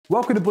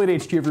Welcome to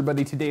Blade HQ,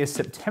 everybody. Today is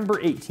September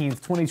 18th,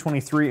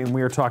 2023, and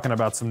we are talking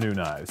about some new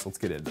knives. Let's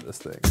get into this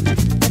thing.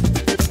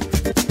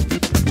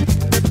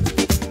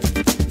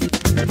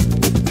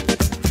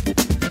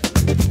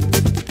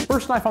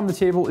 First knife on the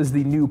table is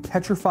the new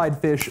Petrified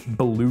Fish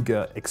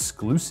Beluga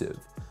exclusive,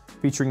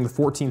 featuring the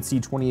 14C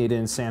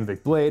 28-inch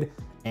Sandvik blade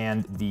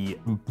and the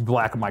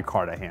black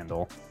micarta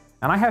handle.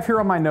 And I have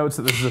here on my notes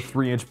that this is a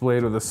 3-inch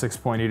blade with a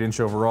 6.8-inch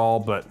overall,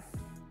 but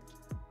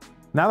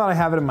now that I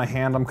have it in my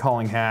hand, I'm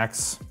calling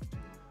hacks.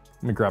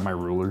 Let me grab my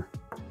ruler.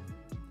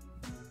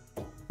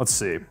 Let's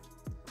see.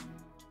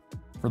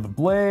 For the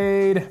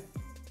blade,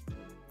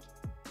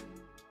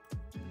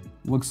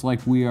 looks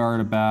like we are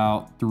at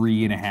about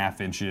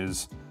 3.5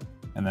 inches.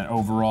 And then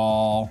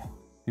overall,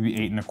 maybe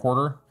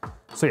 8.25.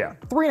 So yeah,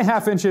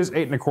 3.5 inches,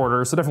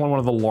 8.25. So definitely one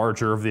of the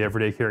larger of the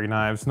everyday carry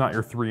knives, not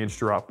your 3-inch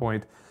drop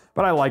point.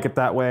 But I like it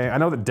that way. I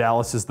know that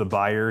Dallas is the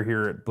buyer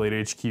here at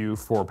Blade HQ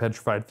for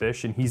Petrified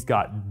Fish, and he's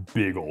got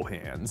big old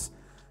hands.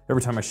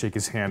 Every time I shake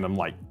his hand, I'm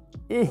like,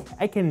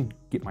 I can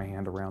get my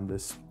hand around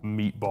this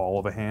meatball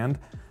of a hand.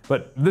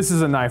 But this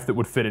is a knife that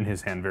would fit in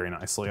his hand very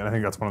nicely, and I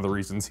think that's one of the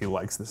reasons he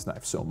likes this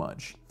knife so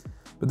much.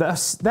 But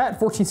that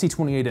 14C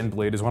 28N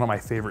blade is one of my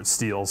favorite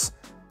steals,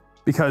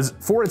 because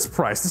for its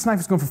price, this knife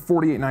is going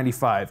for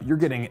 $48.95. You're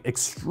getting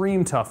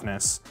extreme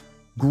toughness,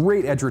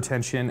 great edge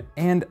retention,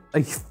 and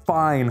a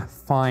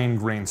fine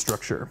grain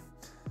structure.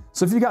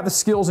 So if you got the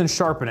skills in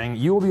sharpening,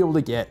 you will be able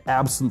to get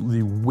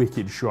absolutely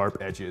wicked sharp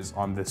edges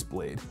on this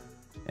blade.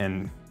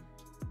 And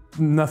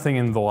nothing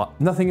in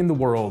the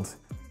world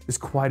is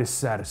quite as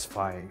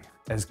satisfying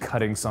as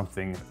cutting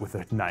something with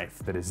a knife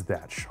that is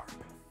that sharp.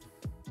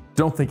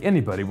 Don't think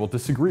anybody will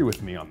disagree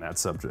with me on that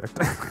subject.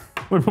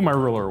 I'm gonna put my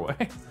ruler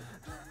away.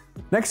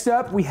 Next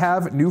up, we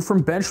have new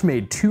from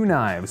Benchmade, 2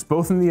 knives,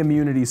 both in the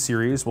immunity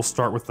series. We'll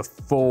start with the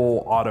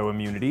full auto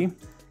immunity.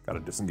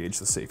 Gotta disengage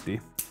the safety.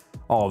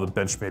 All of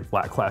the Benchmade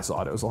flat class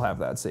autos will have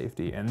that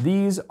safety, and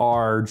these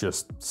are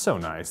just so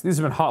nice. These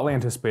have been hotly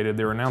anticipated.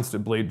 They were announced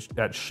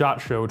at SHOT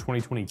Show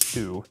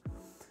 2022,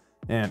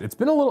 and it's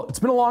been a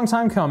long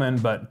time coming,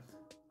 but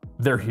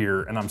they're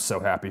here, and I'm so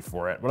happy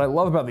for it. What I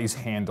love about these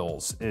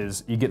handles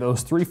is you get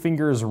those 3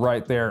 fingers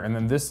right there, and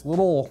then this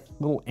little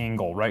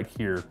angle right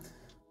here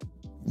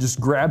just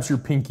grabs your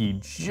pinky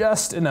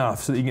just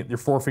enough so that you get your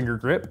 4-finger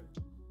grip.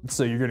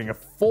 So you're getting a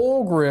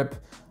full grip,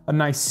 a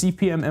nice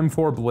CPM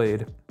M4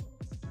 blade,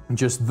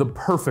 just the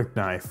perfect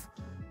knife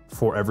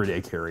for everyday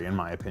carry, in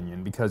my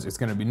opinion, because it's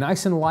gonna be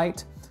nice and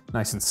light,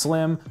 nice and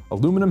slim.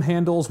 Aluminum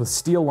handles with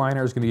steel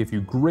liner is gonna give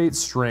you great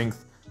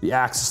strength. The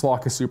axis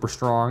lock is super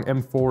strong.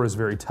 M4 is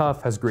very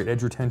tough, has great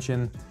edge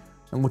retention,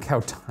 and look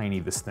how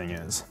tiny this thing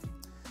is.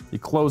 You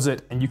close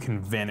it and you can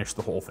vanish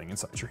the whole thing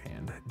inside your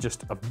hand.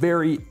 Just a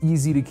very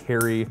easy to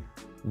carry,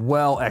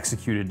 well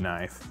executed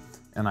knife.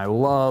 And I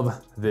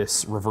love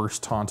this reverse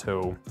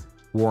Tonto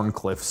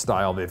Wharncliffe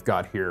style they've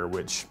got here,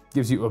 which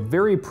gives you a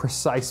very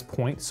precise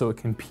point so it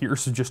can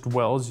pierce just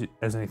well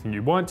as anything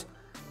you want.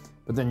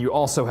 But then you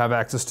also have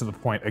access to the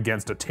point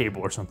against a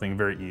table or something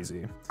very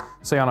easy.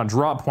 Say on a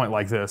drop point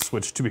like this,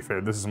 which to be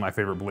fair, this is my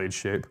favorite blade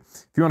shape.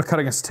 If you want to cut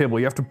against a table,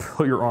 you have to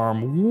put your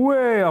arm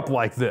way up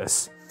like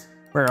this.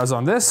 Whereas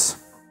on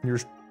this, you're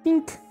just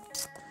dink,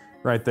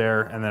 right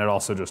there, and then it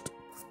also just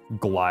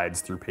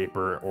glides through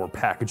paper or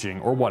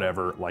packaging or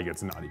whatever like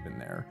it's not even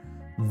there.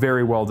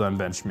 Very well done,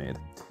 Benchmade.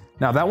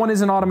 Now that one is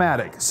an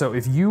automatic, so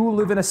if you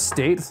live in a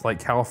state like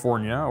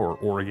California or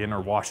Oregon or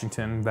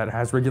Washington that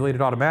has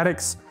regulated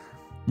automatics,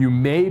 you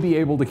may be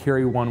able to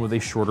carry one with a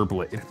shorter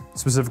blade,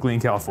 specifically in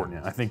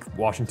California. I think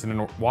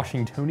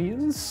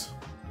Washingtonians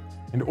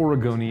and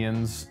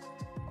Oregonians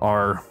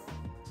are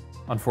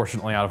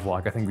unfortunately out of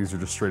luck. I think these are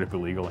just straight up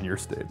illegal in your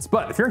states.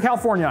 But if you're in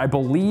California, I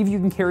believe you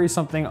can carry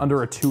something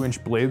under a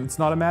 2-inch blade that's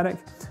not automatic,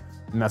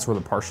 and that's where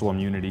the partial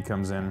immunity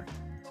comes in.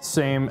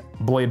 Same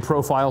blade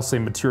profile,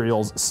 same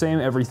materials,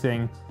 same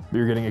everything, but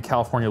you're getting a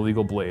California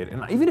legal blade.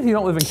 And even if you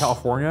don't live in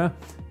California,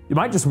 you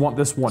might just want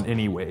this one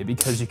anyway,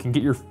 because you can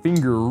get your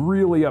finger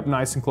really up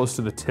nice and close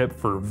to the tip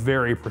for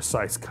very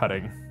precise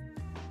cutting.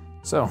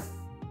 So,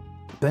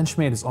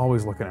 Benchmade is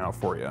always looking out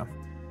for you.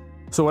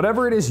 So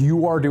whatever it is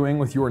you are doing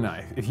with your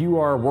knife, if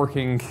you're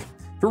working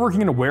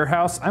in a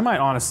warehouse, I might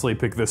honestly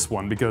pick this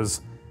one,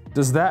 because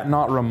does that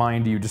not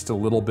remind you just a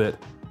little bit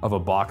of a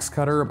box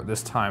cutter, but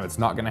this time it's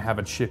not gonna have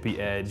a chippy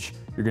edge.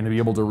 You're gonna be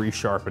able to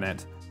resharpen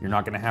it. You're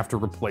not gonna have to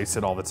replace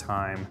it all the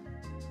time.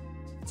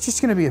 It's just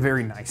gonna be a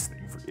very nice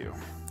thing for you.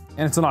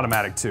 And it's an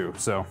automatic too,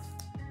 so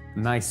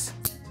nice,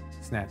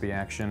 snappy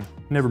action.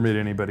 Never made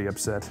anybody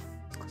upset.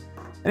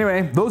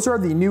 Anyway, those are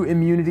the new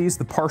immunities,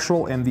 the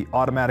partial and the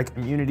automatic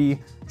immunity.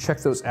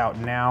 Check those out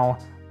now.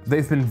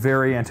 They've been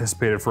very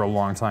anticipated for a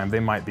long time. They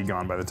might be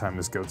gone by the time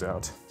this goes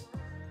out.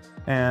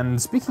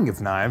 And speaking of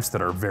knives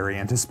that are very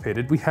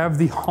anticipated, we have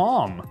the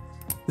HOM.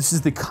 This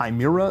is the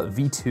Chimera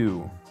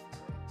V2.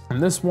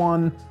 And this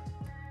one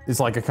is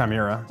like a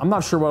Chimera. I'm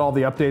not sure what all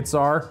the updates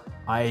are.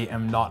 I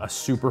am not a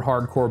super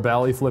hardcore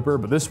Bally flipper,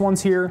 but this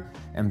one's here,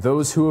 and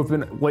those who have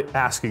been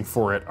asking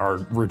for it are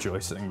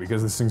rejoicing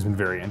because this thing's been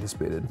very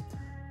anticipated.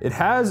 It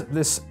has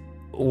this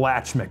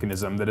latch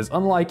mechanism that is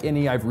unlike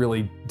any I've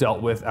really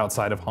dealt with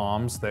outside of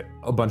Homs, that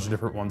a bunch of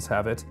different ones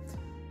have it.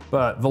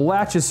 But the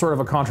latch is sort of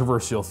a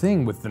controversial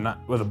thing with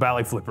the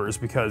Bally flippers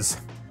because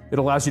it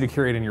allows you to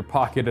carry it in your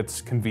pocket,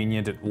 it's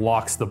convenient, it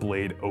locks the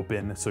blade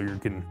open so you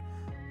can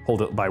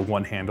hold it by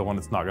one handle and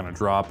it's not gonna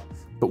drop.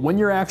 But when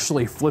you're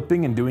actually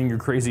flipping and doing your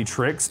crazy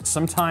tricks,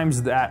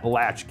 sometimes that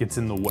latch gets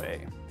in the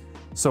way.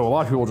 So a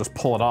lot of people just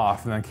pull it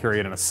off and then carry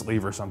it in a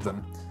sleeve or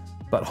something.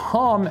 But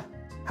Hom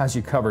has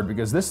you covered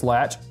because this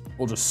latch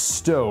will just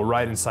stow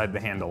right inside the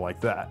handle like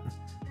that.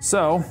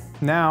 So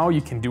now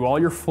you can do all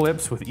your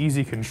flips with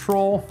easy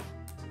control,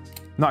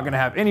 not gonna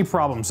have any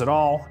problems at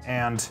all,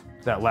 and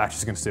that latch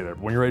is gonna stay there.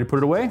 But when you're ready to put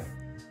it away,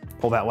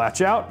 pull that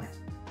latch out,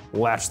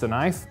 latch the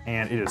knife,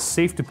 and it is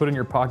safe to put in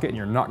your pocket and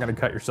you're not gonna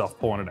cut yourself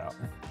pulling it out.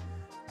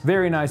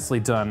 Very nicely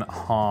done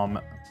Hom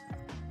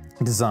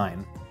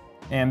design.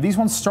 And these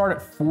ones start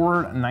at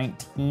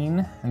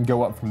 $419 and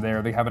go up from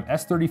there. They have an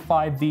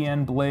S35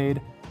 VN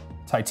blade,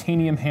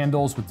 titanium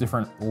handles with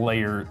different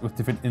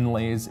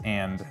inlays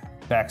and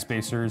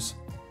backspacers.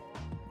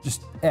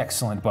 Just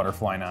excellent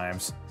butterfly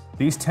knives.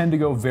 These tend to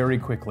go very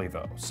quickly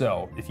though.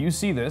 So if you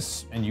see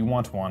this and you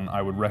want one,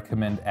 I would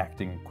recommend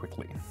acting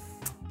quickly.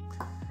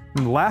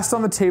 And last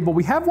on the table,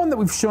 we have one that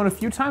we've shown a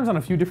few times on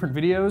a few different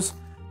videos.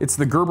 It's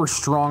the Gerber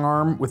Strong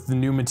Arm with the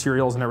new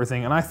materials and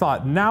everything, and I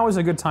thought now is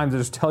a good time to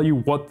just tell you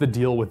what the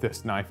deal with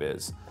this knife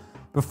is.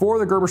 Before,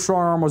 the Gerber Strong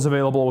Arm was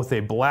available with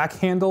a black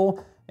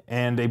handle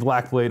and a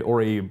black blade,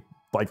 or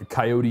like a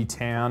Coyote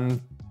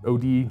Tan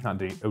OD, not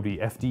OD,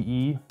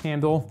 FDE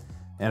handle,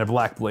 and a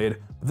black blade.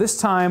 This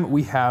time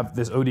we have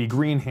this OD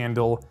green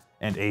handle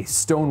and a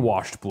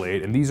stone-washed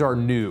blade, and these are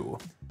new.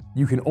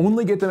 You can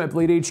only get them at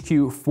Blade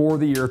HQ for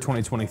the year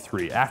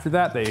 2023. After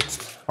that, they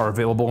are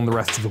available in the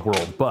rest of the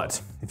world.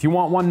 But if you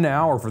want one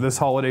now or for this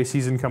holiday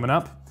season coming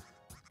up,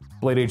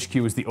 Blade HQ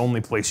is the only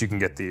place you can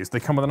get these. They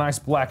come with a nice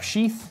black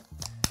sheath,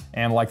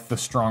 and like the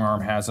Strong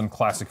Arm has in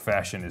classic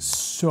fashion, is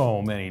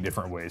so many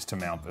different ways to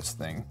mount this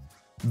thing.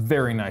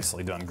 Very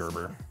nicely done,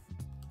 Gerber.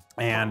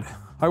 And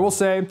I will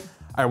say,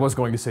 I was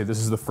going to say this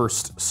is the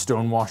first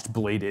stone-washed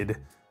bladed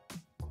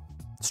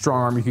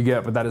Strong Arm you could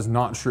get, but that is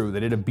not true. They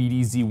did a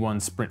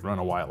BDZ1 sprint run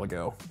a while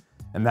ago,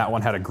 and that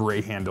one had a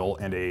gray handle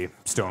and a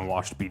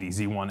stone-washed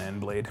BDZ1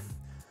 end blade.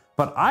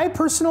 But I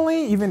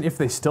personally, even if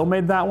they still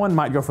made that one,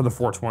 might go for the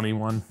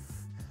 421.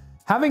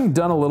 Having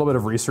done a little bit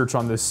of research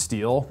on this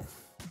steel,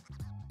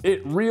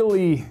 it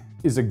really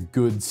is a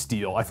good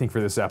steel, I think, for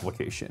this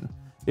application.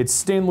 Its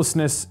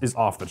stainlessness is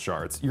off the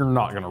charts. You're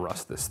not gonna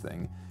rust this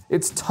thing.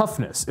 Its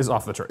toughness is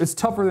off the chart. It's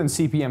tougher than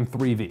CPM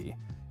 3V.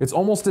 It's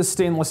almost as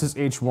stainless as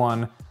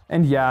H1,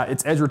 and yeah,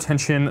 its edge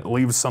retention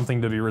leaves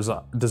something to be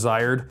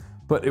desired,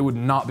 but it would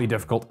not be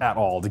difficult at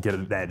all to get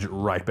an edge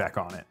right back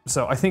on it.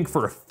 So I think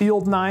for a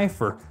field knife,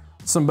 or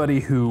somebody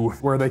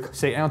where they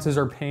say ounces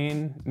are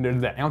pain,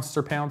 that ounces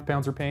are pounds,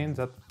 pounds are pain, is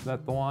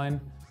that the line?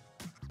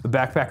 The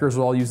backpackers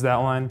will all use that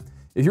line.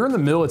 If you're in the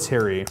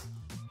military,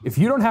 if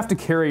you don't have to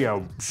carry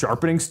a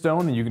sharpening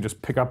stone and you can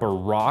just pick up a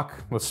rock,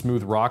 a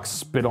smooth rock,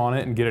 spit on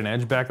it and get an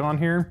edge back on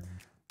here,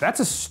 that's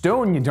a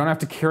stone you don't have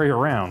to carry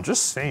around,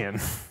 just saying.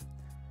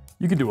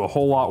 You could do a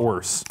whole lot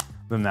worse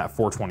than that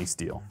 420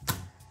 steel.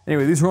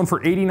 Anyway, these are going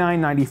for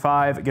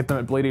 $89.95. Get them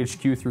at Blade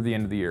HQ through the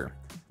end of the year.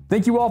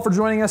 Thank you all for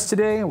joining us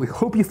today. We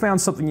hope you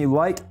found something you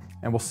like,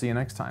 and we'll see you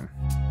next time.